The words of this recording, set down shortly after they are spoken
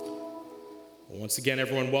Once again,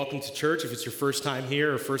 everyone, welcome to church. If it's your first time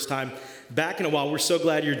here or first time back in a while, we're so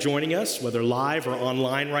glad you're joining us, whether live or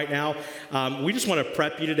online right now. We just want to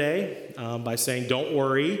prep you today by saying don't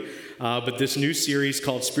worry, but this new series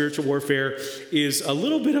called Spiritual Warfare is a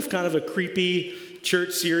little bit of kind of a creepy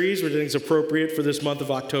church series, which I think is appropriate for this month of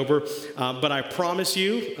October. But I promise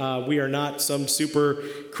you, we are not some super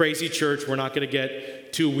crazy church. We're not going to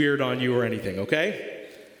get too weird on you or anything, okay?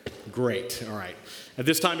 Great. All right. At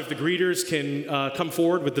this time, if the greeters can come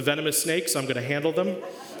forward with the venomous snakes, I'm going to handle them.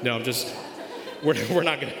 No, we're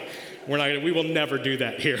not going to, we will never do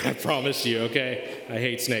that here, I promise you, okay? I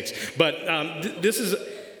hate snakes. But this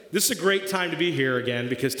is a great time to be here again,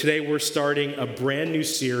 because today we're starting a brand new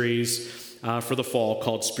series for the fall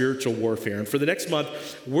called Spiritual Warfare. And for the next month,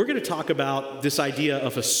 we're going to talk about this idea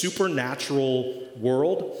of a supernatural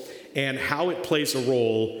world and how it plays a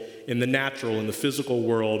role in the natural, in the physical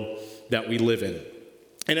world that we live in.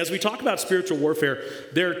 And as we talk about spiritual warfare,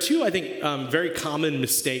 there are two, I think, very common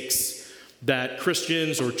mistakes that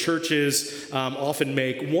Christians or churches often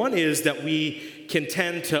make. One is that we can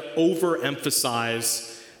tend to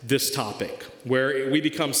overemphasize this topic, where we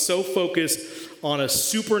become so focused on a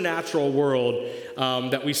supernatural world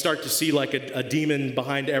that we start to see like a demon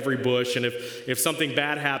behind every bush. And if something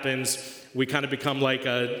bad happens, we kind of become like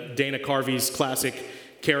Dana Carvey's classic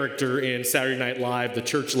character in Saturday Night Live, the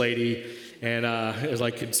church lady. And it's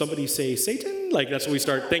like, could somebody say Satan? Like, that's what we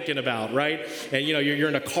start thinking about, right? And, you know, you're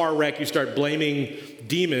in a car wreck, you start blaming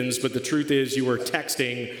demons, but the truth is you were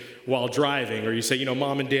texting while driving. Or you say, you know,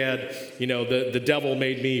 Mom and Dad, you know, the devil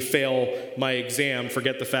made me fail my exam.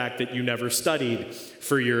 Forget the fact that you never studied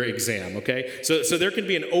for your exam, okay? So there can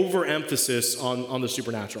be an overemphasis on the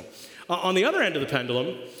supernatural. On the other end of the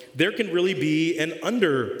pendulum, there can really be an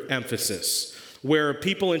underemphasis, where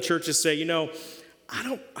people in churches say, you know, I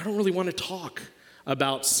don't really want to talk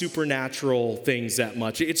about supernatural things that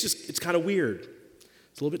much. It's kind of weird.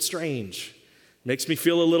 It's a little bit strange. Makes me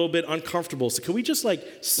feel a little bit uncomfortable. So can we just like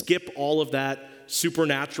skip all of that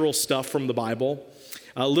supernatural stuff from the Bible?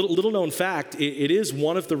 A little known fact, it is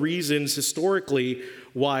one of the reasons historically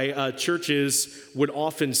why churches would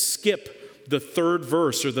often skip the third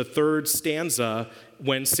verse or the third stanza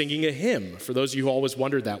when singing a hymn. For those of you who always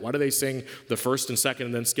wondered that, why do they sing the first and second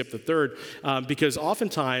and then skip the third? Because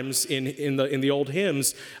oftentimes in the old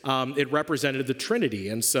hymns, it represented the Trinity.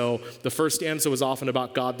 And so the first stanza was often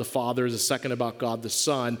about God the Father, the second about God the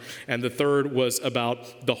Son, and the third was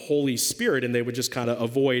about the Holy Spirit, and they would just kind of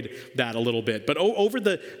avoid that a little bit. But over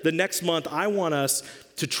the next month, I want us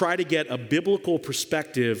to try to get a biblical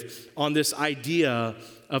perspective on this idea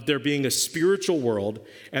of there being a spiritual world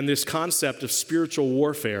and this concept of spiritual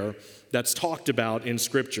warfare that's talked about in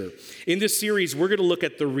Scripture. In this series, we're going to look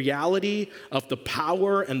at the reality of the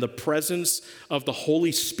power and the presence of the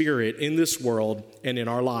Holy Spirit in this world and in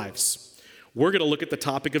our lives. We're going to look at the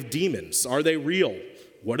topic of demons. Are they real?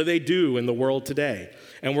 What do they do in the world today?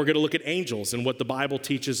 And we're going to look at angels and what the Bible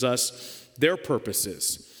teaches us their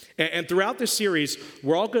purposes. And throughout this series,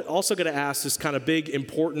 we're also going to ask this kind of big,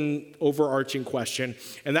 important, overarching question.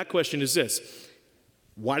 And that question is this: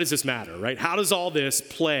 why does this matter, right? How does all this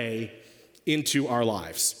play into our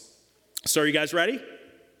lives? So are you guys ready?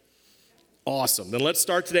 Awesome. Then let's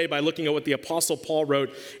start today by looking at what the Apostle Paul wrote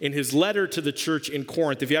in his letter to the church in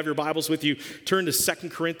Corinth. If you have your Bibles with you, turn to 2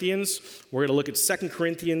 Corinthians. We're going to look at 2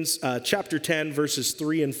 Corinthians chapter 10, verses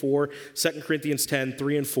 3 and 4. 2 Corinthians 10,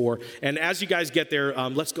 3 and 4. And as you guys get there,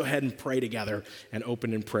 let's go ahead and pray together and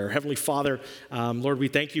open in prayer. Heavenly Father, Lord, we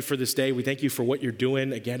thank you for this day. We thank you for what you're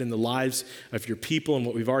doing, again, in the lives of your people and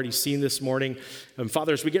what we've already seen this morning.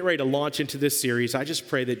 Father, as we get ready to launch into this series, I just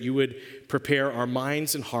pray that you would prepare our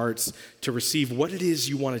minds and hearts to receive what it is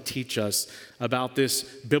you want to teach us about this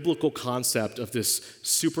biblical concept of this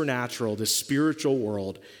supernatural, this spiritual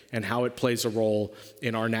world, and how it plays a role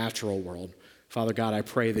in our natural world. Father God, I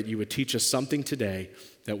pray that you would teach us something today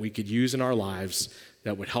that we could use in our lives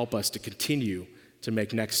that would help us to continue to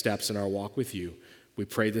make next steps in our walk with you. We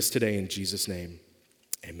pray this today in Jesus' name.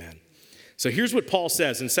 Amen. So here's what Paul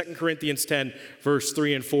says in 2 Corinthians 10, verse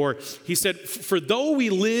 3 and 4. He said, "For though we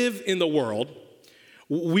live in the world,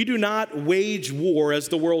 we do not wage war as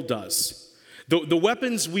the world does. The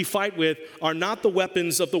weapons we fight with are not the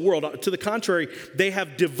weapons of the world. To the contrary, they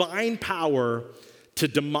have divine power to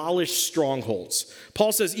demolish strongholds."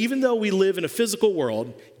 Paul says, even though we live in a physical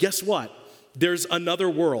world, guess what? There's another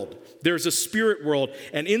world. There's a spirit world.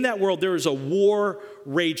 And in that world, there is a war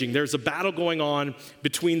raging. There's a battle going on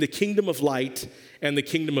between the kingdom of light and the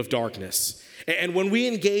kingdom of darkness. And when we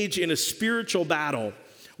engage in a spiritual battle,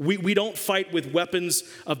 We don't fight with weapons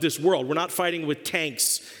of this world. We're not fighting with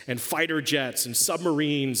tanks and fighter jets and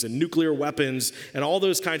submarines and nuclear weapons and all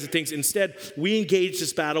those kinds of things. Instead, we engage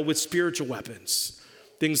this battle with spiritual weapons,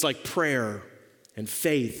 things like prayer and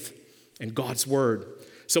faith and God's word.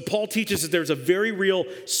 So Paul teaches that there's a very real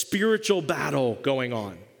spiritual battle going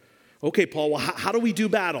on. Okay, Paul, well, how do we do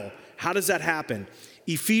battle? How does that happen?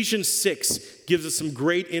 Ephesians 6 gives us some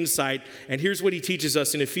great insight, and here's what he teaches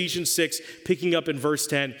us in Ephesians 6, picking up in verse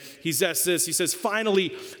 10. He says this, he says,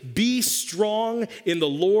 "Finally, be strong in the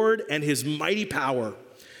Lord and his mighty power.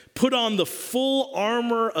 Put on the full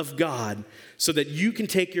armor of God so that you can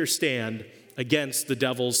take your stand against the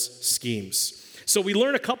devil's schemes." So we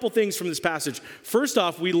learn a couple things from this passage. First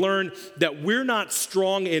off, we learn that we're not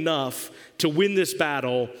strong enough to win this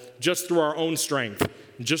battle just through our own strength,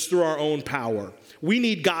 just through our own power. We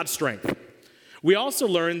need God's strength. We also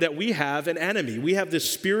learn that we have an enemy. We have this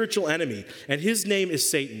spiritual enemy, and his name is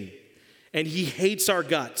Satan. And he hates our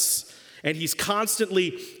guts. And he's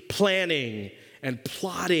constantly planning and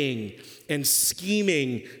plotting and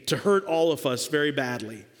scheming to hurt all of us very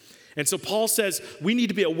badly. And so Paul says we need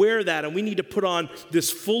to be aware of that, and we need to put on this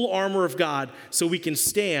full armor of God so we can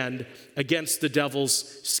stand against the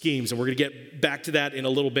devil's schemes. And we're going to get back to that in a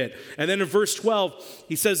little bit. And then in verse 12,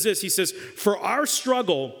 he says this, he says, "For our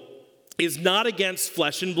struggle is not against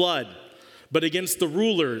flesh and blood, but against the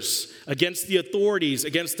rulers, against the authorities,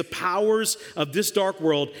 against the powers of this dark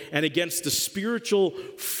world, and against the spiritual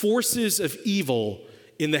forces of evil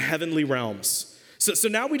in the heavenly realms." So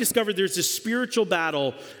now we discover there's this spiritual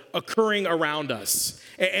battle occurring around us,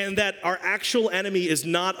 and that our actual enemy is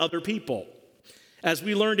not other people. As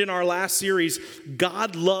we learned in our last series,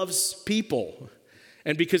 God loves people.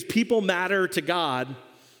 And because people matter to God,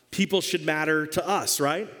 people should matter to us,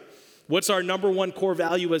 right? What's our number one core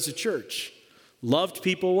value as a church? Loved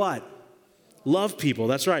people what? Love people,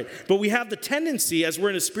 that's right. But we have the tendency, as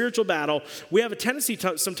we're in a spiritual battle, we have a tendency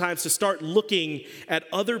sometimes to start looking at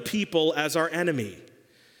other people as our enemy.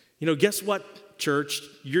 You know, guess what, church?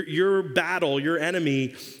 Your battle, your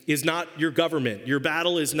enemy is not your government. Your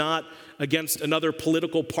battle is not against another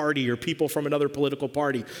political party or people from another political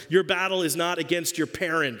party. Your battle is not against your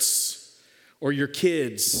parents or your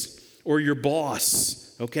kids or your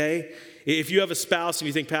boss, okay? If you have a spouse and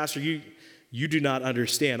you think, Pastor, you do not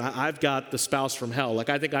understand. I've got the spouse from hell. Like,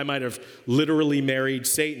 I think I might have literally married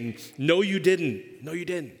Satan. No, you didn't. No, you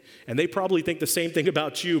didn't. And they probably think the same thing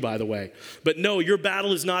about you, by the way. But no, your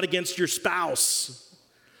battle is not against your spouse.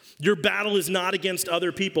 Your battle is not against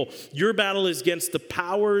other people. Your battle is against the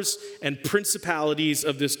powers and principalities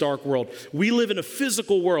of this dark world. We live in a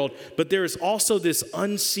physical world, but there is also this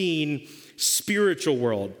unseen spiritual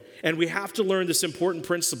world. And we have to learn this important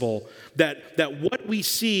principle that what we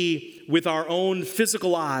see with our own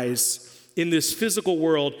physical eyes in this physical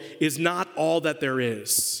world is not all that there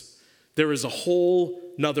is. There is a whole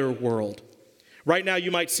nother world. Right now,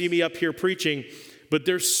 you might see me up here preaching, but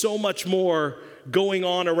there's so much more going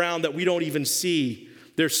on around that we don't even see.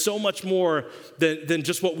 There's so much more than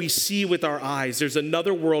just what we see with our eyes. There's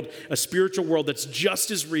another world, a spiritual world that's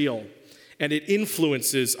just as real, and it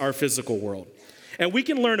influences our physical world. And we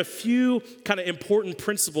can learn a few kind of important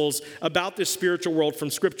principles about this spiritual world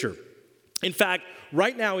from Scripture. In fact,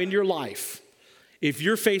 right now in your life, if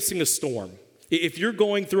you're facing a storm, if you're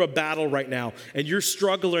going through a battle right now and you're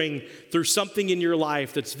struggling through something in your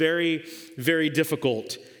life that's very, very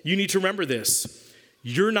difficult, you need to remember this.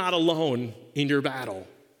 You're not alone in your battle.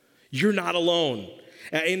 You're not alone.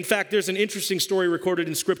 In fact, there's an interesting story recorded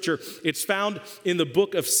in Scripture. It's found in the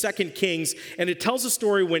book of 2 Kings, and it tells a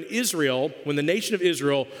story when the nation of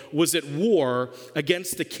Israel was at war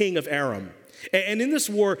against the king of Aram. And in this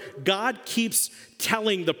war, God keeps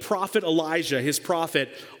telling the prophet Elijah, his prophet,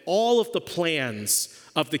 all of the plans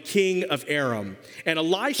of the king of Aram. And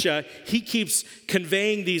Elisha, he keeps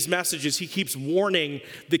conveying these messages. He keeps warning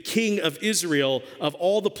the king of Israel of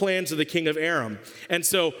all the plans of the king of Aram. And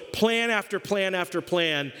so plan after plan after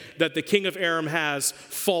plan that the king of Aram has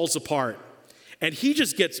falls apart. And he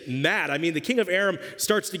just gets mad. I mean, the king of Aram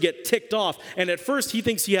starts to get ticked off. And at first, he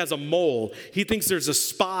thinks he has a mole. He thinks there's a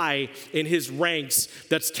spy in his ranks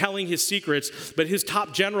that's telling his secrets. But his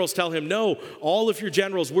top generals tell him, no, all of your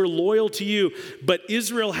generals, we're loyal to you. But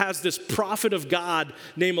Israel has this prophet of God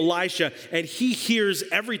named Elisha, and he hears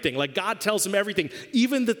everything. Like, God tells him everything,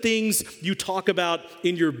 even the things you talk about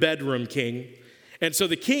in your bedroom, king. And so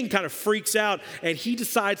the king kind of freaks out, and he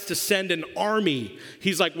decides to send an army.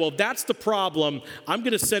 He's like, well, that's the problem. I'm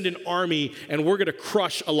going to send an army, and we're going to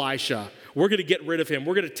crush Elisha. We're going to get rid of him.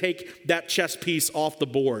 We're going to take that chess piece off the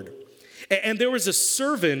board. And there was a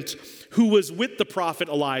servant who was with the prophet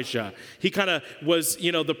Elijah. He kind of was,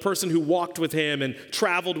 the person who walked with him and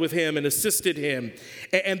traveled with him and assisted him.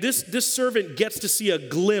 And this servant gets to see a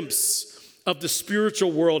glimpse of the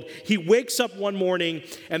spiritual world. He wakes up one morning,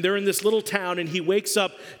 and they're in this little town, and he wakes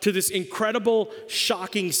up to this incredible,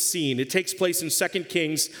 shocking scene. It takes place in 2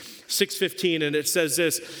 Kings 6:15, and it says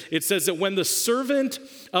this. It says that when the servant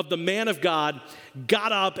of the man of God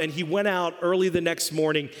got up and he went out early the next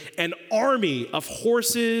morning, an army of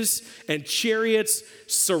horses and chariots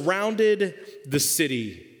surrounded the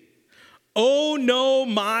city. "Oh no,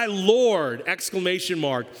 my Lord!" exclamation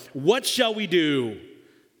mark. "What shall we do?"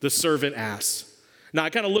 the servant asks. Now, I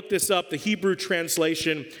kind of looked this up. The Hebrew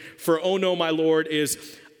translation for "oh no, my Lord"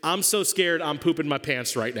 is, "I'm so scared I'm pooping my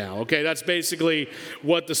pants right now." Okay, that's basically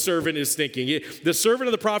what the servant is thinking. The servant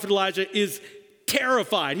of the prophet Elijah is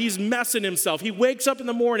terrified. He's messing himself. He wakes up in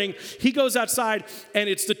the morning, he goes outside, and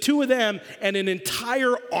it's the two of them, and an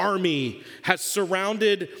entire army has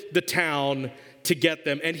surrounded the town to get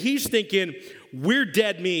them. And he's thinking, we're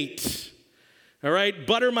dead meat. All right,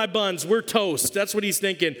 butter my buns, we're toast. That's what he's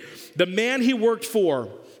thinking. The man he worked for,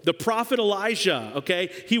 the prophet Elijah, okay,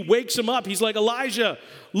 he wakes him up. He's like, "Elijah,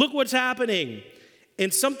 look what's happening."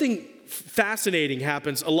 And something fascinating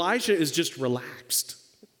happens. Elijah is just relaxed.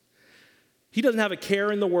 He doesn't have a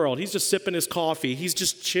care in the world. He's just sipping his coffee. He's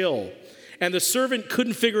just chill. And the servant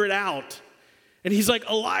couldn't figure it out. And he's like,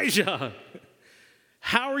 "Elijah,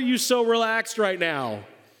 how are you so relaxed right now?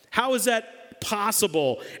 How is that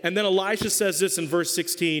possible?" And then Elisha says this in verse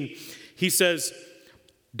 16. He says,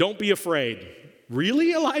 "Don't be afraid."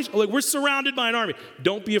 "Really, Elijah? Like, we're surrounded by an army."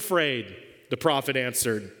 "Don't be afraid," the prophet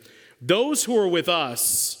answered. "Those who are with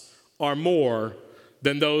us are more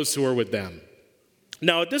than those who are with them."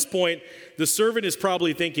 Now, at this point, the servant is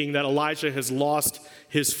probably thinking that Elijah has lost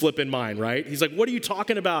his flippin' mind, right? He's like, "What are you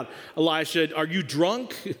talking about, Elisha? Are you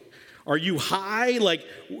drunk? Are you high? Like,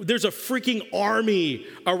 there's a freaking army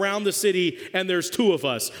around the city, and there's two of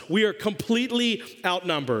us. We are completely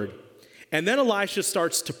outnumbered." And then Elisha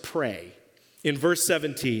starts to pray. In verse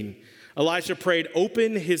 17, Elisha prayed,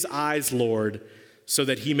 "Open his eyes, Lord, so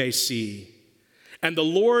that he may see." And the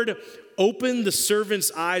Lord opened the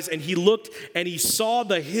servant's eyes, and he looked, and he saw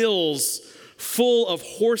the hills full of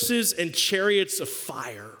horses and chariots of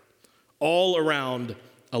fire all around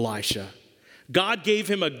Elisha. God gave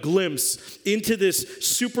him a glimpse into this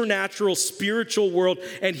supernatural spiritual world,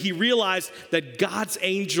 and he realized that God's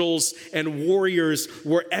angels and warriors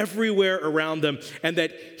were everywhere around them, and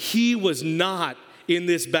that he was not in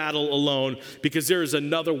this battle alone, because there is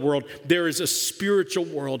another world. There is a spiritual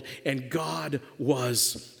world, and God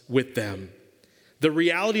was with them. The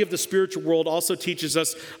reality of the spiritual world also teaches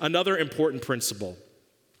us another important principle,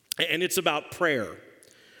 and it's about prayer.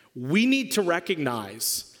 We need to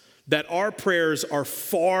recognize that our prayers are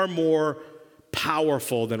far more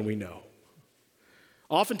powerful than we know.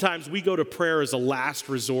 Oftentimes, we go to prayer as a last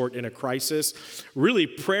resort in a crisis. Really,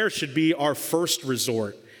 prayer should be our first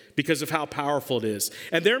resort because of how powerful it is.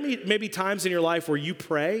 And there may be times in your life where you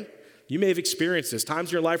pray. You may have experienced this. Times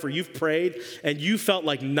in your life where you've prayed and you felt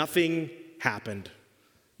like nothing happened.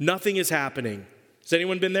 Nothing is happening. Has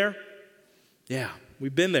anyone been there? Yeah,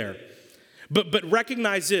 we've been there. But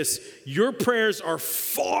recognize this, your prayers are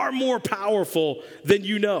far more powerful than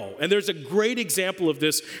you know. And there's a great example of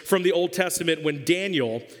this from the Old Testament when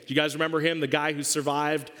Daniel, do you guys remember him, the guy who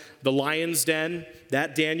survived the lion's den?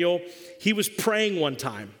 That Daniel, he was praying one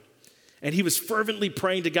time. And he was fervently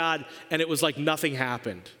praying to God, and it was like nothing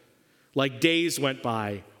happened. Like days went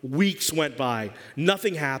by, weeks went by,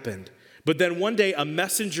 nothing happened. But then one day a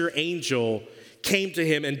messenger angel came to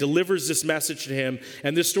him and delivers this message to him.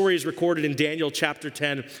 And this story is recorded in Daniel chapter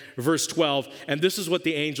 10, verse 12. And this is what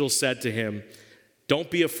the angel said to him. "Don't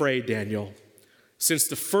be afraid, Daniel. Since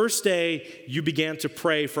the first day you began to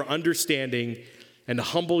pray for understanding and to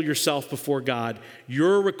humble yourself before God,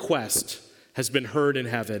 your request has been heard in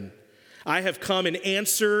heaven. I have come in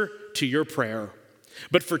answer to your prayer.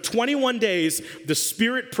 But for 21 days, the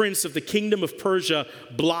spirit prince of the kingdom of Persia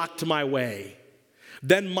blocked my way.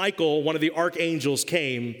 Then Michael, one of the archangels,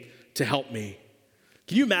 came to help me."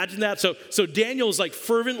 Can you imagine that? So Daniel's like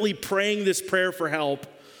fervently praying this prayer for help,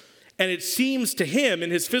 and it seems to him in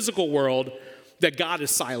his physical world that God is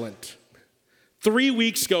silent. 3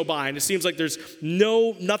 weeks go by, and it seems like there's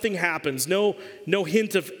nothing happens, no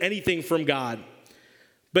hint of anything from God.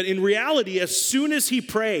 But in reality, as soon as he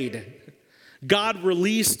prayed, God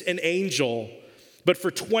released an angel. But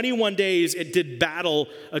for 21 days, it did battle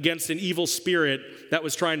against an evil spirit that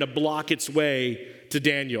was trying to block its way to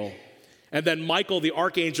Daniel. And then Michael, the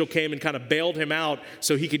archangel, came and kind of bailed him out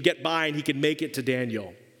so he could get by and he could make it to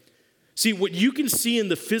Daniel. See, what you can see in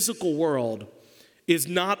the physical world is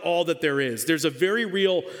not all that there is. There's a very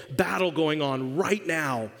real battle going on right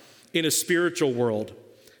now in a spiritual world,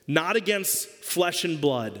 not against flesh and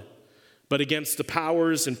blood, but against the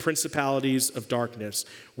powers and principalities of darkness.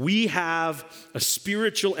 We have a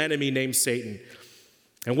spiritual enemy named Satan.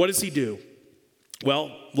 And what does he do?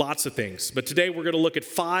 Well, lots of things. But today we're going to look at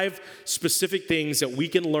 5 specific things that we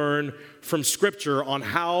can learn from Scripture on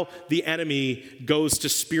how the enemy goes to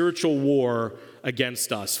spiritual war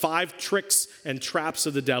against us. 5 tricks and traps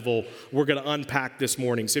of the devil we're going to unpack this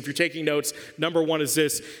morning. So if you're taking notes, number 1 is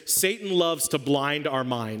this: Satan loves to blind our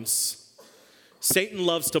minds. Satan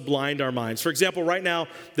loves to blind our minds. For example, right now,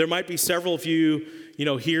 there might be several of you,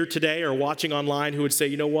 here today or watching online who would say,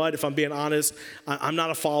 you know what, if I'm being honest, I'm not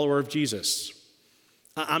a follower of Jesus.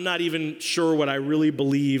 I'm not even sure what I really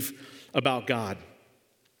believe about God.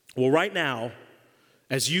 Well, right now,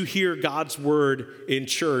 as you hear God's word in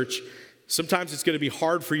church, sometimes it's going to be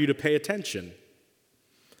hard for you to pay attention.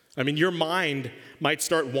 I mean, your mind might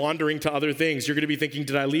start wandering to other things. You're going to be thinking,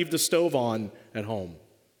 did I leave the stove on at home?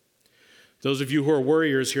 Those of you who are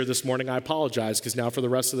worriers here this morning, I apologize, because now for the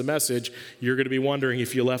rest of the message, you're going to be wondering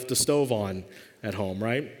if you left the stove on at home,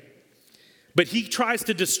 right? But he tries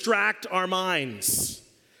to distract our minds.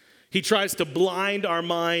 He tries to blind our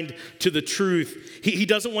mind to the truth. He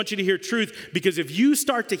doesn't want you to hear truth, because if you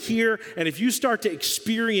start to hear and if you start to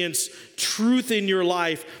experience truth in your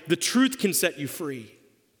life, the truth can set you free.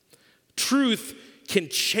 Truth can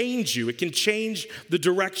change you. It can change the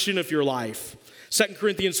direction of your life. 2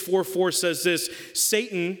 Corinthians 4:4 says this: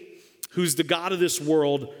 Satan, who's the god of this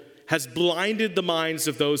world, has blinded the minds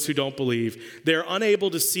of those who don't believe. They're unable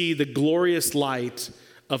to see the glorious light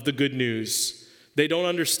of the good news. They don't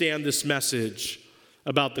understand this message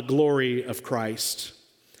about the glory of Christ.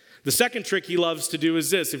 The second trick he loves to do is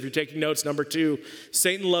this. If you're taking notes, number 2,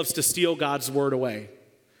 Satan loves to steal God's word away.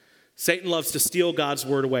 Satan loves to steal God's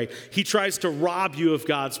word away. He tries to rob you of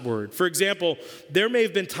God's word. For example, there may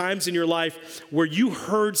have been times in your life where you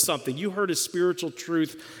heard something, you heard a spiritual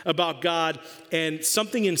truth about God, and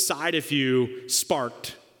something inside of you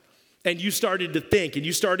sparked. And you started to think, and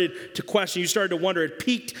you started to question, you started to wonder. It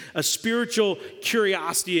piqued a spiritual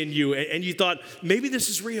curiosity in you, and you thought, maybe this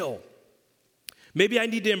is real. Maybe I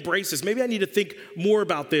need to embrace this. Maybe I need to think more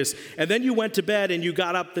about this. And then you went to bed and you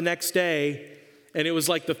got up the next day, and it was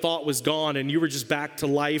like the thought was gone and you were just back to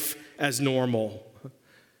life as normal.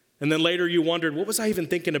 And then later you wondered, what was I even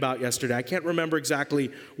thinking about yesterday? I can't remember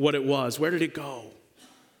exactly what it was. Where did it go?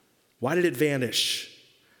 Why did it vanish?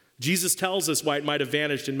 Jesus tells us why it might have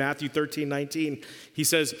vanished in Matthew 13:19. He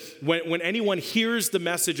says, when anyone hears the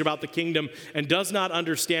message about the kingdom and does not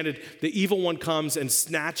understand it, the evil one comes and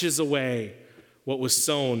snatches away what was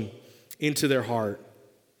sown into their heart.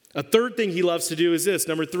 A third thing he loves to do is this.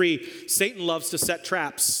 Number 3, Satan loves to set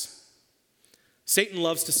traps. Satan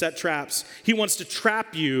loves to set traps. He wants to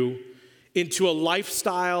trap you into a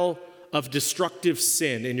lifestyle of destructive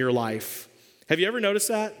sin in your life. Have you ever noticed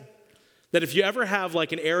that? That if you ever have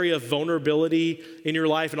like an area of vulnerability in your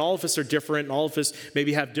life, and all of us are different, and all of us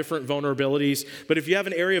maybe have different vulnerabilities, but if you have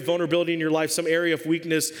an area of vulnerability in your life, some area of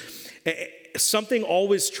weakness, something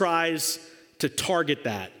always tries to target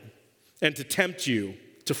that and to tempt you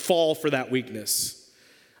to fall for that weakness.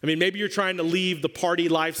 I mean, maybe you're trying to leave the party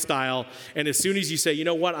lifestyle, and as soon as you say, you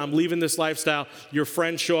know what, I'm leaving this lifestyle, your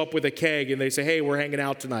friends show up with a keg and they say, hey, we're hanging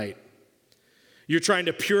out tonight. You're trying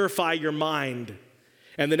to purify your mind,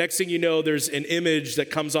 and the next thing you know, there's an image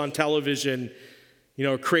that comes on television,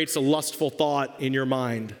 it creates a lustful thought in your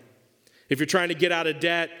mind. If you're trying to get out of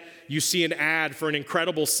debt, you see an ad for an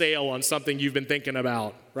incredible sale on something you've been thinking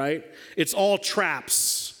about, right? It's all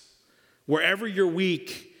traps. Wherever you're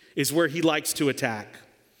weak is where he likes to attack.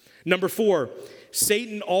 Number 4,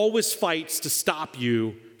 Satan always fights to stop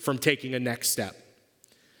you from taking a next step.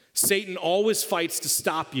 Satan always fights to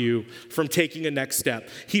stop you from taking a next step.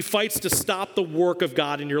 He fights to stop the work of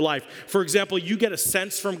God in your life. For example, you get a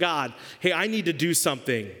sense from God, hey, I need to do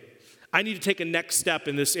something. I need to take a next step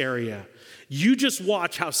in this area. You just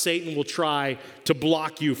watch how Satan will try to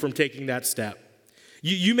block you from taking that step.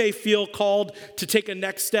 You may feel called to take a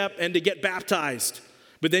next step and to get baptized,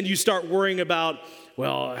 but then you start worrying about,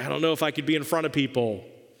 well, I don't know if I could be in front of people.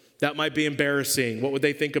 That might be embarrassing. What would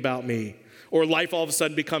they think about me? Or life all of a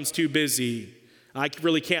sudden becomes too busy. I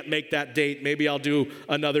really can't make that date. Maybe I'll do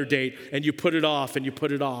another date. And you put it off, and you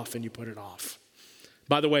put it off, and you put it off.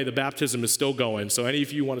 By the way, the baptism is still going, so any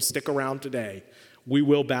of you want to stick around today, we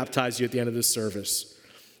will baptize you at the end of this service.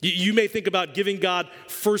 You may think about giving God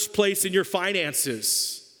first place in your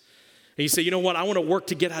finances. And you say, you know what, I want to work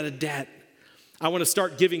to get out of debt. I want to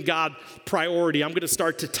start giving God priority. I'm going to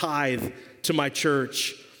start to tithe to my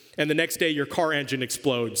church. And the next day, your car engine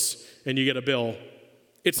explodes and you get a bill.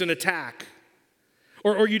 It's an attack.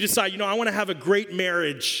 Or you decide, I want to have a great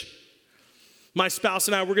marriage. My spouse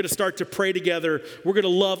and I, we're going to start to pray together. We're going to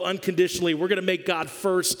love unconditionally. We're going to make God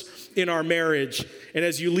first in our marriage. And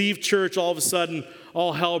as you leave church, all of a sudden,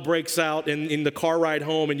 all hell breaks out in the car ride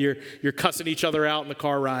home, and you're cussing each other out in the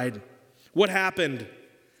car ride. What happened?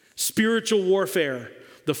 Spiritual warfare.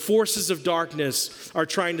 The forces of darkness are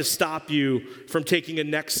trying to stop you from taking a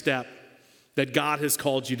next step that God has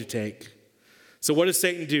called you to take. So what does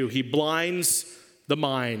Satan do? He blinds the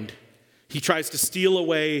mind. He tries to steal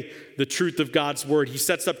away the truth of God's word. He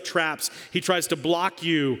sets up traps. He tries to block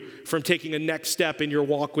you from taking a next step in your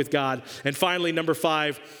walk with God. And finally, number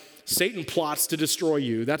 5, Satan plots to destroy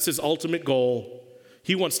you. That's his ultimate goal.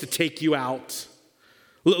 He wants to take you out.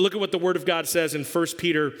 Look at what the word of God says in 1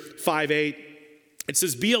 Peter 5:8. It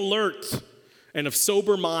says, "Be alert and of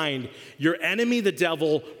sober mind. Your enemy, the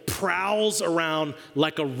devil, prowls around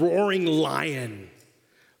like a roaring lion,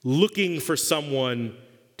 looking for someone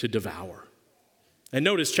to devour." And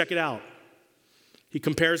notice, check it out. He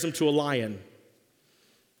compares him to a lion,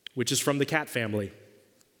 which is from the cat family.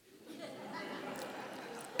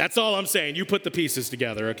 That's all I'm saying. You put the pieces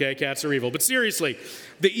together, okay? Cats are evil. But seriously,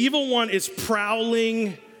 the evil one is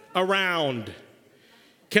prowling around.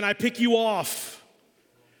 Can I pick you off?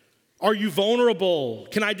 Are you vulnerable?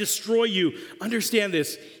 Can I destroy you? Understand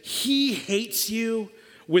this. He hates you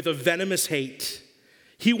with a venomous hate.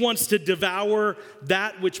 He wants to devour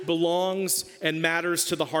that which belongs and matters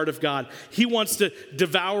to the heart of God. He wants to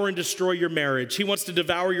devour and destroy your marriage. He wants to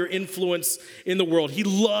devour your influence in the world. He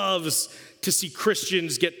loves to see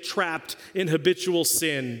Christians get trapped in habitual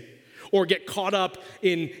sin or get caught up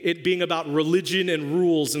in it being about religion and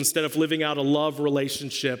rules instead of living out a love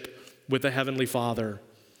relationship with the Heavenly Father.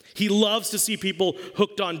 He loves to see people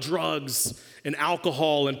hooked on drugs and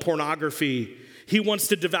alcohol and pornography. He wants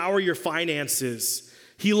to devour your finances.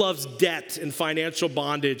 He loves debt and financial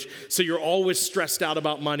bondage, so you're always stressed out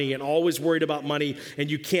about money and always worried about money,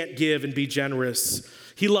 and you can't give and be generous.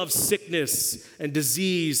 He loves sickness and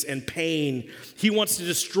disease and pain. He wants to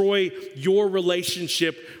destroy your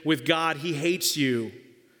relationship with God. He hates you.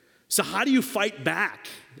 So how do you fight back?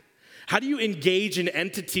 How do you engage an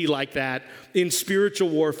entity like that in spiritual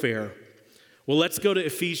warfare? Well, let's go to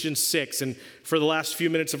Ephesians 6, and for the last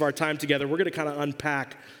few minutes of our time together, we're going to kind of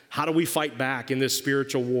unpack how do we fight back in this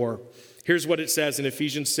spiritual war. Here's what it says in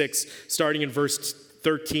Ephesians 6, starting in verse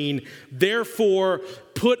 13. "Therefore,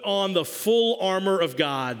 put on the full armor of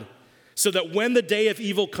God, so that when the day of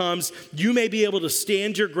evil comes, you may be able to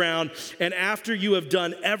stand your ground, and after you have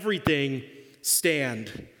done everything,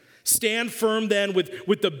 stand. Stand firm then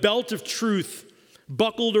with the belt of truth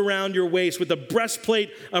buckled around your waist, with the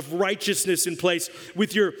breastplate of righteousness in place,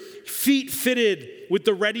 with your feet fitted with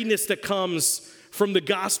the readiness that comes from the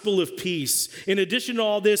gospel of peace. In addition to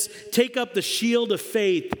all this, take up the shield of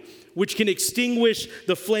faith, which can extinguish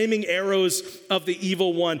the flaming arrows of the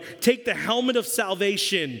evil one. Take the helmet of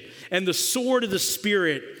salvation and the sword of the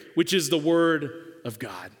Spirit, which is the word of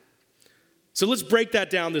God." So let's break that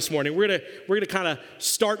down this morning. We're gonna kind of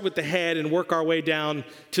start with the head and work our way down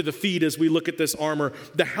to the feet as we look at this armor.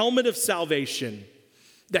 The helmet of salvation.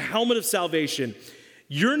 The helmet of salvation.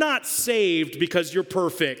 You're not saved because you're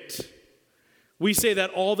perfect. We say that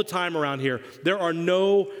all the time around here. There are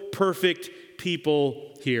no perfect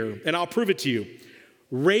people here. And I'll prove it to you.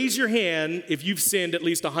 Raise your hand if you've sinned at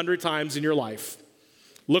least 100 times in your life.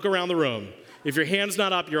 Look around the room. If your hand's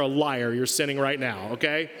not up, you're a liar. You're sinning right now,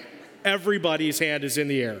 okay? Everybody's hand is in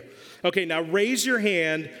the air. Okay, now raise your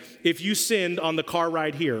hand if you sinned on the car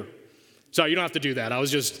ride here. So you don't have to do that. I was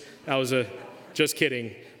just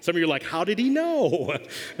kidding. Some of you are like, how did he know?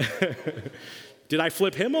 Did I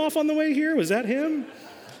flip him off on the way here? Was that him?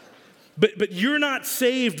 But you're not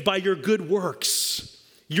saved by your good works.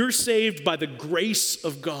 You're saved by the grace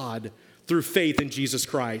of God through faith in Jesus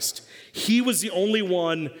Christ. He was the only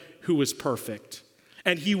one who was perfect.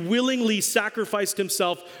 And he willingly sacrificed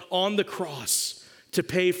himself on the cross to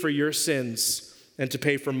pay for your sins and to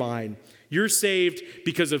pay for mine. You're saved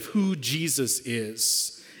because of who Jesus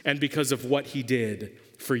is and because of what he did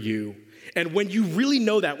for you. And when you really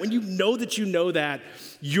know that, when you know that,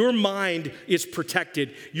 your mind is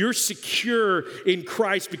protected. You're secure in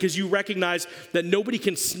Christ because you recognize that nobody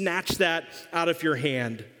can snatch that out of your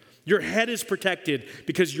hand. Your head is protected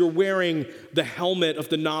because you're wearing the helmet of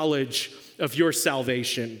the knowledge of your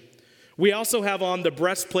salvation. We also have on the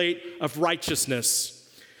breastplate of righteousness.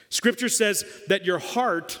 Scripture says that your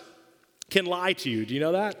heart can lie to you. Do you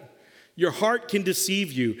know that? Your heart can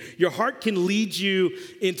deceive you. Your heart can lead you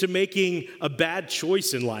into making a bad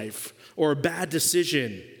choice in life or a bad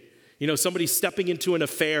decision. You know, somebody stepping into an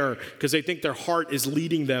affair because they think their heart is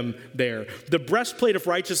leading them there. The breastplate of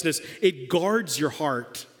righteousness, it guards your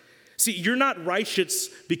heart. See, you're not righteous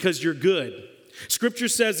because you're good. Scripture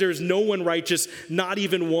says there's no one righteous, not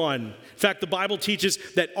even one. In fact, the Bible teaches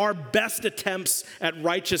that our best attempts at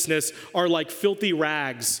righteousness are like filthy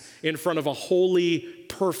rags in front of a holy,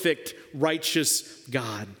 perfect, righteous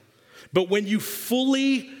God. But when you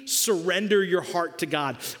fully surrender your heart to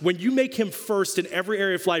God, when you make him first in every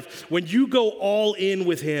area of life, when you go all in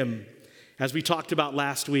with him, as we talked about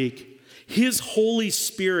last week, his Holy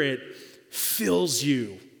Spirit fills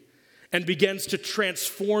you and begins to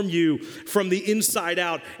transform you from the inside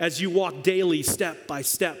out as you walk daily, step by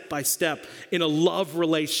step by step, in a love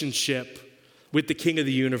relationship with the King of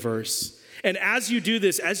the universe. And as you do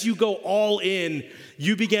this, as you go all in,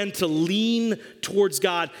 you begin to lean towards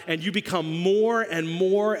God and you become more and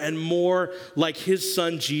more and more like his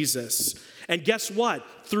son Jesus. And guess what?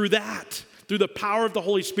 Through that, through the power of the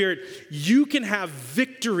Holy Spirit, you can have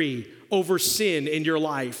victory over sin in your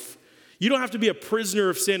life. You don't have to be a prisoner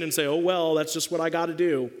of sin and say, oh, well, that's just what I got to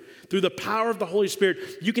do. Through the power of the Holy Spirit,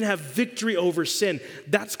 you can have victory over sin.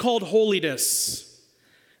 That's called holiness.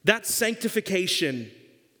 That's sanctification.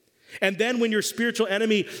 And then when your spiritual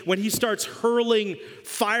enemy, when he starts hurling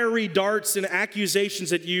fiery darts and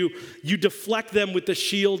accusations at you, you deflect them with the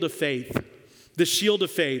shield of faith. The shield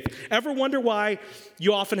of faith. Ever wonder why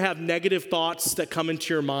you often have negative thoughts that come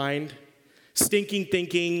into your mind? Stinking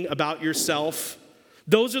thinking about yourself?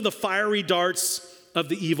 Those are the fiery darts of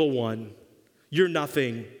the evil one. You're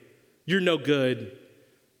nothing. You're no good.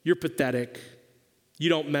 You're pathetic. You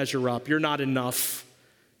don't measure up. You're not enough.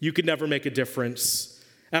 You could never make a difference.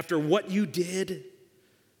 After what you did,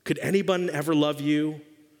 could anyone ever love you?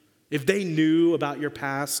 If they knew about your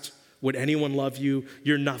past, would anyone love you?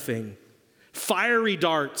 You're nothing. Fiery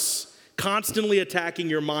darts constantly attacking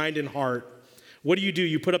your mind and heart. What do?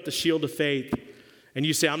 You put up the shield of faith and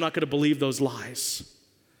you say, I'm not going to believe those lies.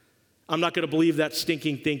 I'm not going to believe that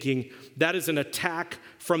stinking thinking. That is an attack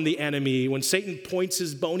from the enemy. When Satan points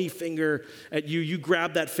his bony finger at you, you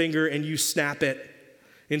grab that finger and you snap it.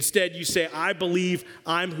 Instead, you say, I believe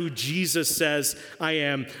I'm who Jesus says I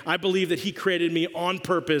am. I believe that he created me on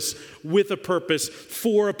purpose, with a purpose,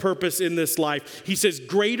 for a purpose in this life. He says,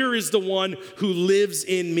 greater is the one who lives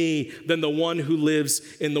in me than the one who lives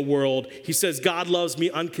in the world. He says, God loves me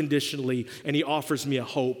unconditionally, and he offers me a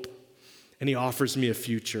hope, and he offers me a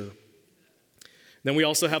future. Then we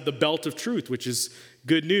also have the belt of truth, which is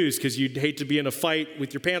good news because you'd hate to be in a fight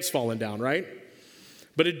with your pants falling down, right?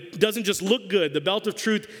 But it doesn't just look good. The belt of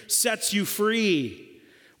truth sets you free.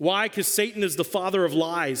 Why? Because Satan is the father of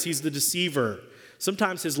lies. He's the deceiver.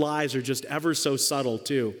 Sometimes his lies are just ever so subtle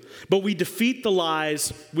too. But we defeat the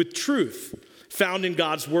lies with truth found in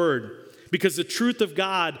God's word because the truth of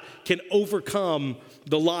God can overcome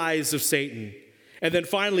the lies of Satan. And then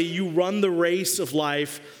finally, you run the race of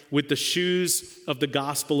life with the shoes of the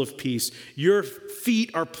gospel of peace. Your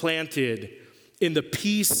feet are planted in the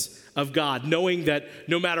peace of God, knowing that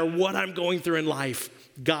no matter what I'm going through in life,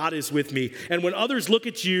 God is with me. And when others look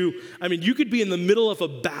at you, you could be in the middle of a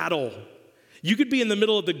battle. You could be in the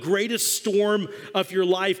middle of the greatest storm of your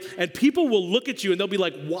life, and people will look at you and they'll be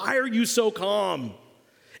like, why are you so calm?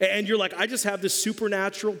 And you're like, I just have this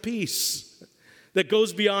supernatural peace that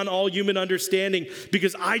goes beyond all human understanding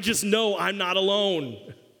because I just know I'm not alone,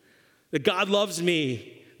 that God loves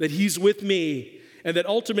me, that he's with me, and that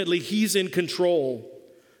ultimately he's in control.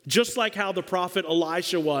 Just like how the prophet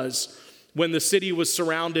Elisha was when the city was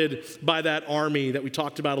surrounded by that army that we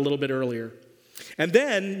talked about a little bit earlier. And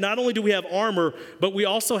then, not only do we have armor, but we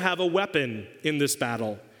also have a weapon in this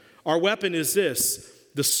battle. Our weapon is this,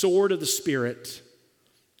 the sword of the Spirit,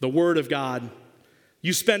 the Word of God.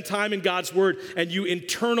 You spend time in God's Word and you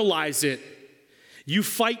internalize it. You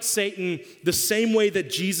fight Satan the same way that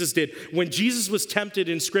Jesus did. When Jesus was tempted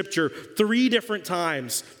in Scripture 3 different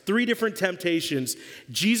times, 3 different temptations,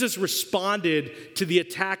 Jesus responded to the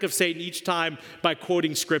attack of Satan each time by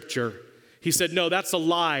quoting Scripture. He said, no, that's a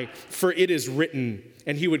lie, for it is written.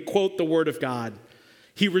 And he would quote the Word of God.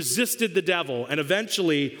 He resisted the devil, and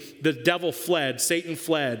eventually the devil fled, Satan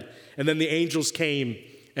fled, and then the angels came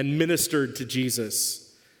and ministered to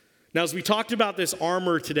Jesus. Now, as we talked about this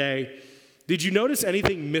armor today, did you notice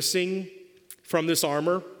anything missing from this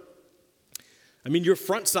armor? Your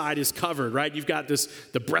front side is covered, right? You've got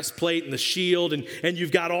the breastplate and the shield, and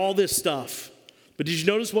you've got all this stuff. But did you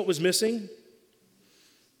notice what was missing?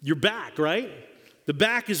 Your back, right? The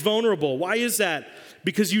back is vulnerable. Why is that?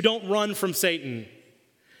 Because you don't run from Satan.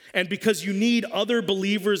 And because you need other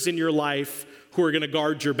believers in your life who are going to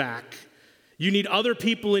guard your back. You need other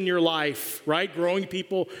people in your life, right? Growing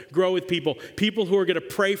people, grow with people. People who are going to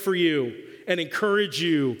pray for you and encourage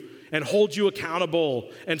you and hold you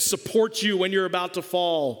accountable and support you when you're about to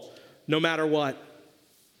fall, no matter what.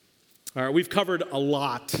 All right, we've covered a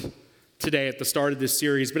lot today at the start of this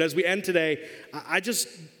series, but as we end today, I just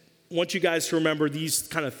want you guys to remember these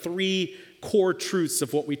kind of 3 core truths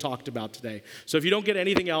of what we talked about today. So if you don't get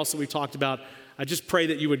anything else that we talked about, I just pray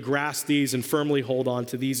that you would grasp these and firmly hold on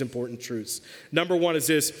to these important truths. Number 1 is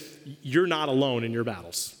this: you're not alone in your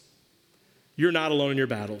battles. You're not alone in your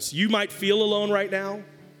battles. You might feel alone right now,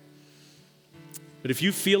 but if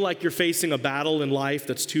you feel like you're facing a battle in life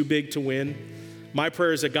that's too big to win, my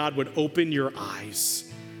prayer is that God would open your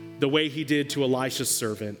eyes the way he did to Elisha's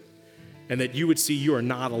servant, and that you would see you are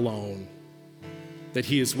not alone, that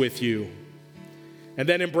he is with you. And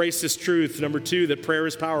then embrace this truth, number 2, that prayer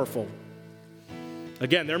is powerful.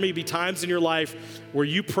 Again, there may be times in your life where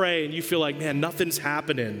you pray and you feel like, man, nothing's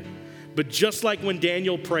happening. But just like when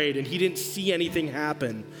Daniel prayed and he didn't see anything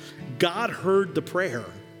happen, God heard the prayer.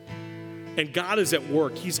 And God is at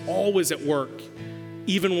work. He's always at work,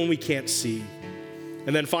 even when we can't see.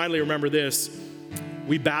 And then finally, remember this: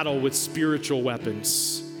 we battle with spiritual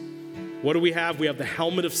weapons. What do we have? We have the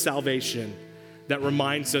helmet of salvation that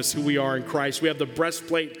reminds us who we are in Christ. We have the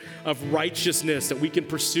breastplate of righteousness that we can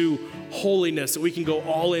pursue holiness, that we can go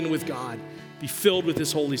all in with God, be filled with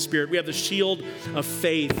his Holy Spirit. We have the shield of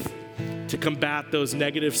faith to combat those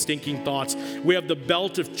negative, stinking thoughts. We have the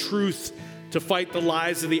belt of truth to fight the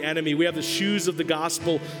lies of the enemy. We have the shoes of the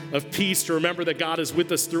gospel of peace to remember that God is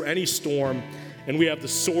with us through any storm. And we have the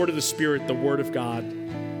sword of the Spirit, the word of God,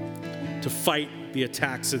 to fight the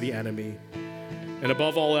attacks of the enemy. And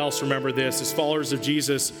above all else, remember this: as followers of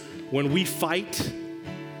Jesus, when we fight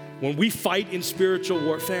in spiritual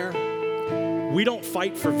warfare, we don't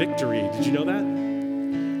fight for victory. Did you know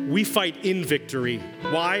that? We fight in victory.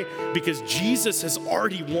 Why? Because Jesus has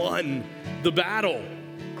already won the battle.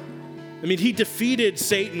 I mean, he defeated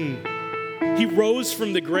Satan. He rose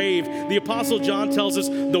from the grave. The Apostle John tells us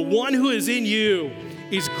the one who is in you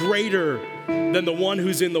is greater than the one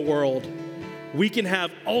who's in the world. We can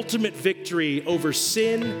have ultimate victory over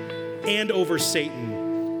sin and over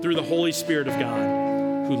Satan through the Holy Spirit of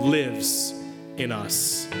God who lives in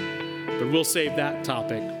us. But we'll save that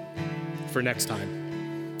topic for next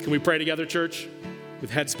time. Can we pray together, church? With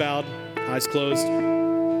heads bowed, eyes closed.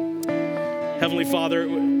 Heavenly Father,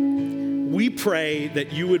 we pray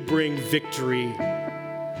that you would bring victory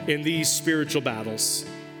in these spiritual battles.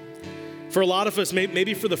 For a lot of us,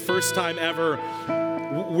 maybe for the first time ever,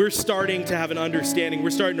 we're starting to have an understanding. We're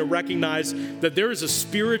starting to recognize that there is a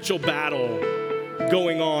spiritual battle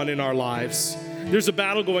going on in our lives. There's a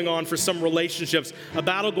battle going on for some relationships, a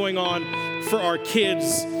battle going on for our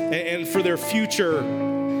kids and for their future,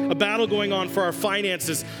 a battle going on for our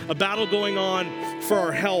finances, a battle going on for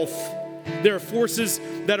our health. There are forces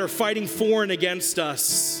that are fighting for and against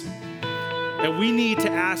us. And we need to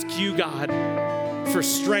ask you, God, for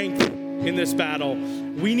strength in this battle.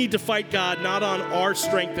 We need to fight, God, not on our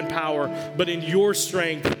strength and power, but in your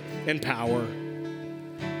strength and power.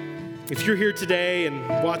 If you're here today and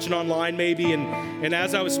watching online maybe, and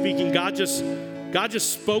as I was speaking, God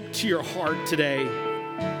just spoke to your heart today,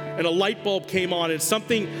 and a light bulb came on and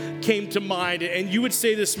something came to mind, and you would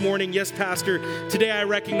say this morning, yes, Pastor, today I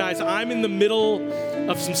recognize I'm in the middle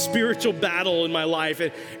of some spiritual battle in my life,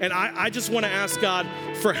 and I just want to ask God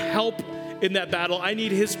for help in that battle. I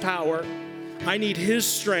need his power. I need his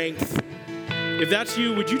strength. If that's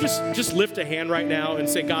you, would you just lift a hand right now and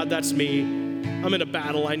say, God, that's me. I'm in a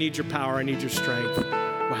battle. I need your power. I need your strength.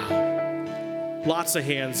 Wow. Lots of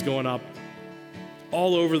hands going up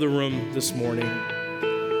all over the room this morning.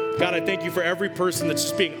 God, I thank you for every person that's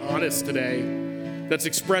just being honest today, that's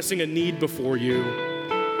expressing a need before you.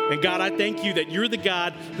 And God, I thank you that you're the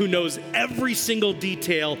God who knows every single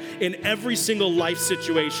detail in every single life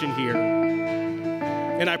situation here.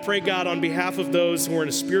 And I pray, God, on behalf of those who are in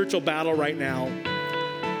a spiritual battle right now,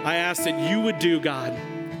 I ask that you would do, God,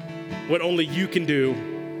 what only you can do.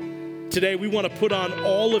 Today, we want to put on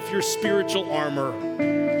all of your spiritual armor,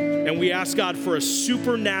 and we ask, God, for a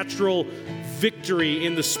supernatural victory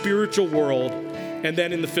in the spiritual world and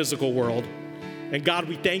then in the physical world. And God,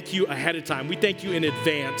 we thank you ahead of time. We thank you in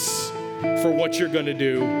advance for what you're going to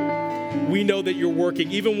do. We know that you're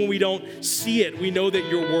working. Even when we don't see it, we know that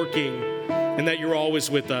you're working and that you're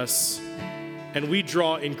always with us. And we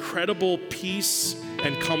draw incredible peace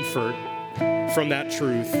and comfort from that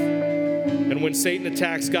truth. And when Satan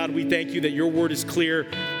attacks, God, we thank you that your word is clear,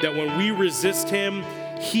 that when we resist him,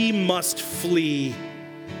 he must flee.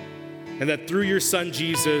 and that through your Son,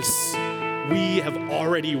 Jesus, we have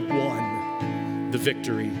already won the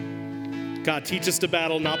victory. God, teach us to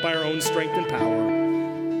battle not by our own strength and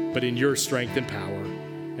power, but in your strength and power.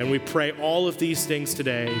 And we pray all of these things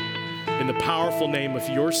today in the powerful name of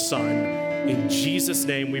your Son. In Jesus'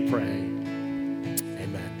 name we pray.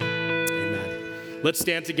 Amen. Amen. Let's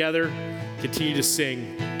stand together, continue to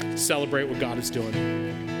sing, celebrate what God is doing.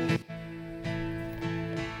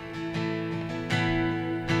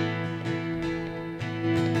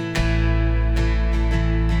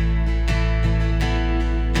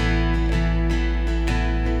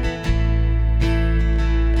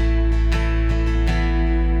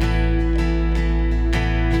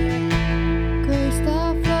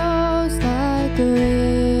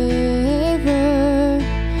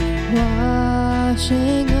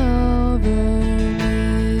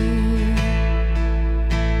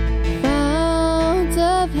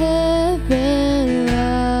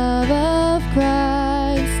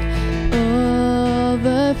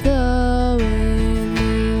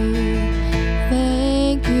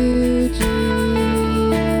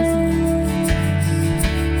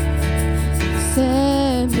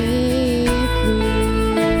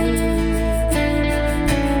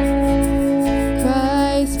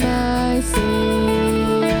 Christ my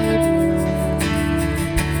Savior.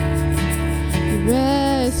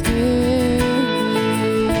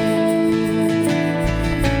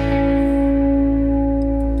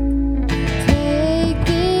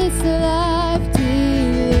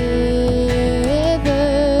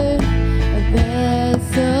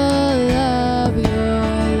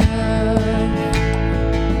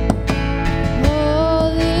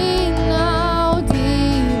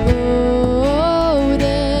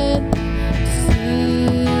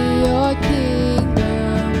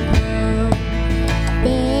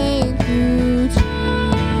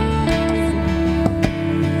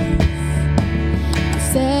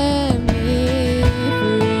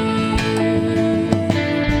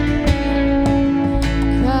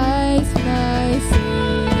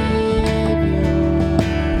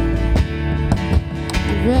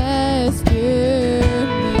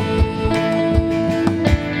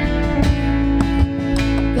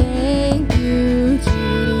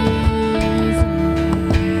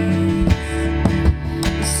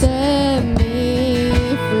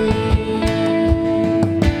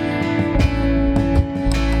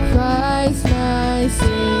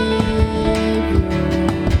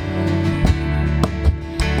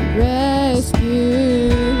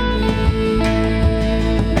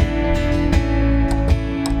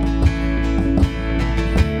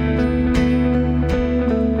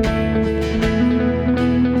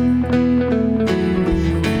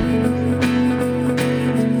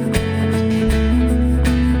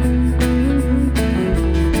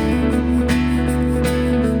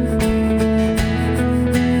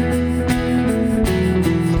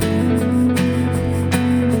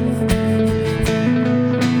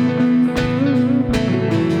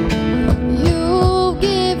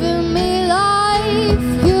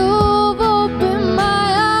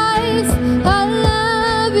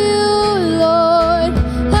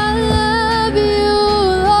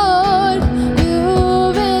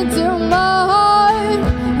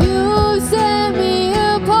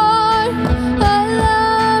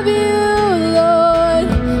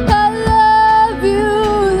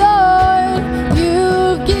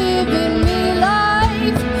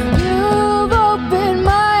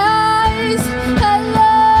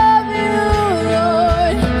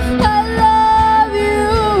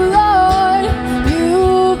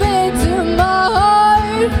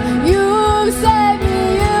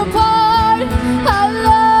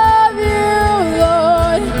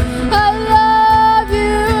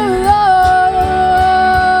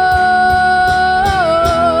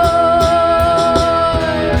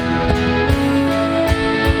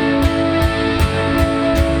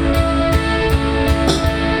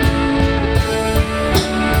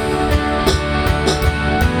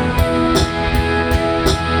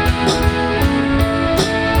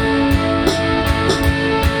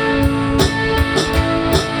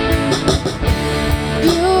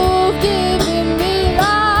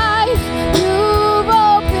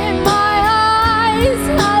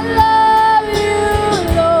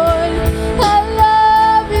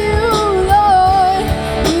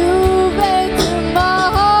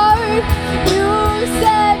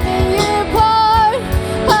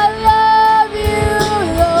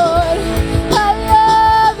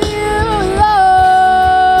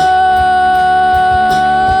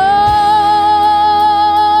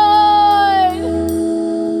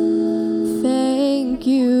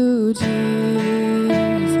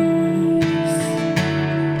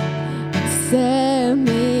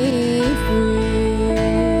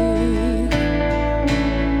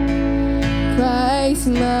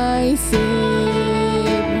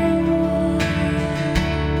 Savior,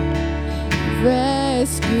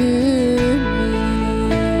 rescue me.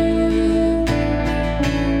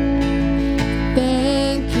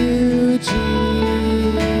 Thank you,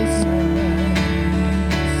 Jesus,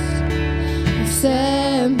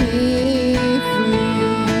 set me free.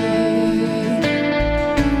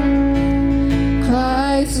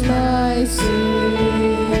 Christ, my Savior,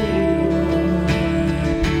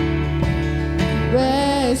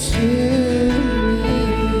 rescue me.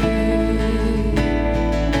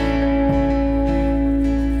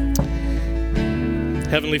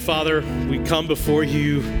 Heavenly Father, we come before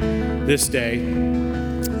you this day.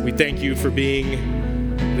 We thank you for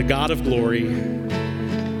being the God of glory,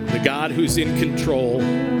 the God who's in control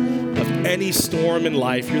of any storm in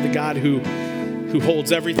life. You're the God who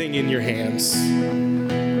holds everything in your hands.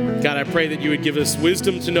 God, I pray that you would give us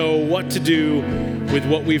wisdom to know what to do with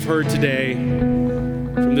what we've heard today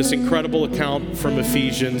from this incredible account from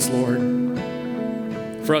Ephesians, Lord.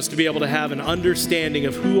 For us to be able to have an understanding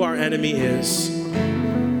of who our enemy is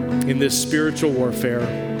in this spiritual warfare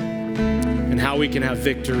and how we can have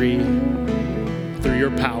victory through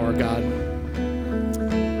your power, God.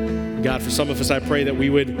 God, for some of us, I pray that we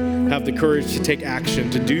would have the courage to take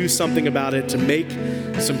action, to do something about it, to make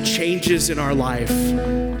some changes in our life,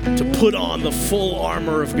 to put on the full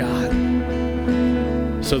armor of God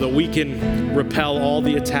so that we can repel all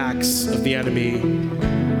the attacks of the enemy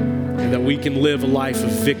and that we can live a life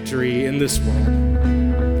of victory in this world.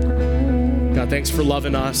 God, thanks for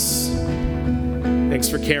loving us. Thanks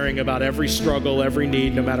for caring about every struggle, every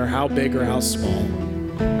need, no matter how big or how small.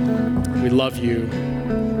 We love you.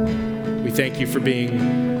 We thank you for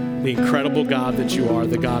being the incredible God that you are,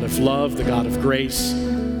 the God of love, the God of grace,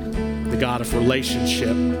 the God of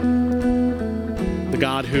relationship, the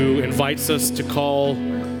God who invites us to call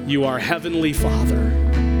you our Heavenly Father,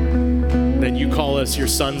 that you call us your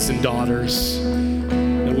sons and daughters,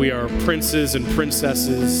 that we are princes and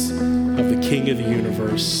princesses of the King of the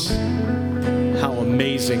universe. How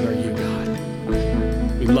amazing are you, God?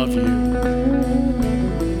 We love you.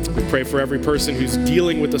 We pray for every person who's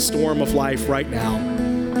dealing with the storm of life right now.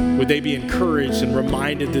 Would they be encouraged and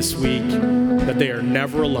reminded this week that they are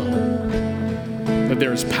never alone, that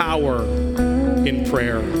there is power in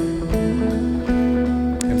prayer,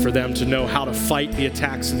 and for them to know how to fight the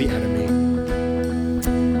attacks of the enemy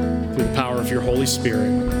through the power of your Holy Spirit,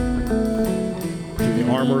 through the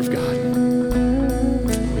armor of God.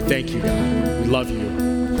 We thank you, God. We love you.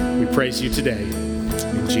 We praise you today.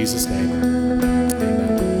 In Jesus' name, amen.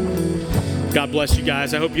 God bless you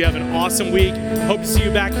guys. I hope you have an awesome week. Hope to see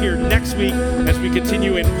you back here next week as we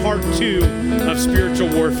continue in part 2 of spiritual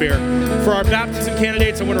warfare. For our baptism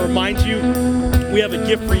candidates, I want to remind you, we have a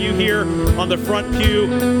gift for you here on the front pew.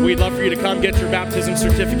 We'd love for you to come get your baptism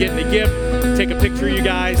certificate and a gift. Take a picture of you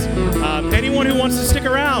guys. Anyone who wants to stick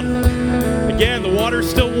around, again, the water's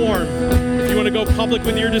still warm. If you want to go public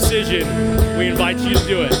with your decision, we invite you to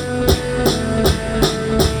do it.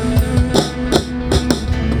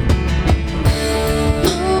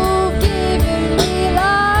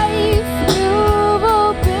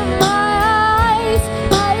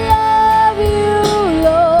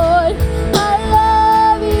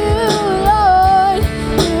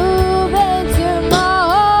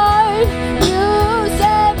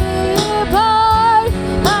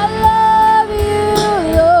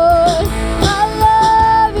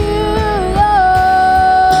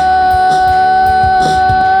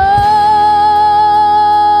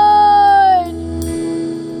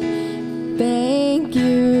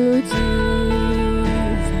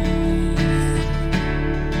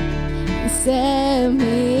 Set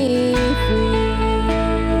me free.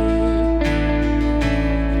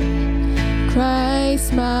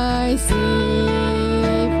 Christ, my Savior.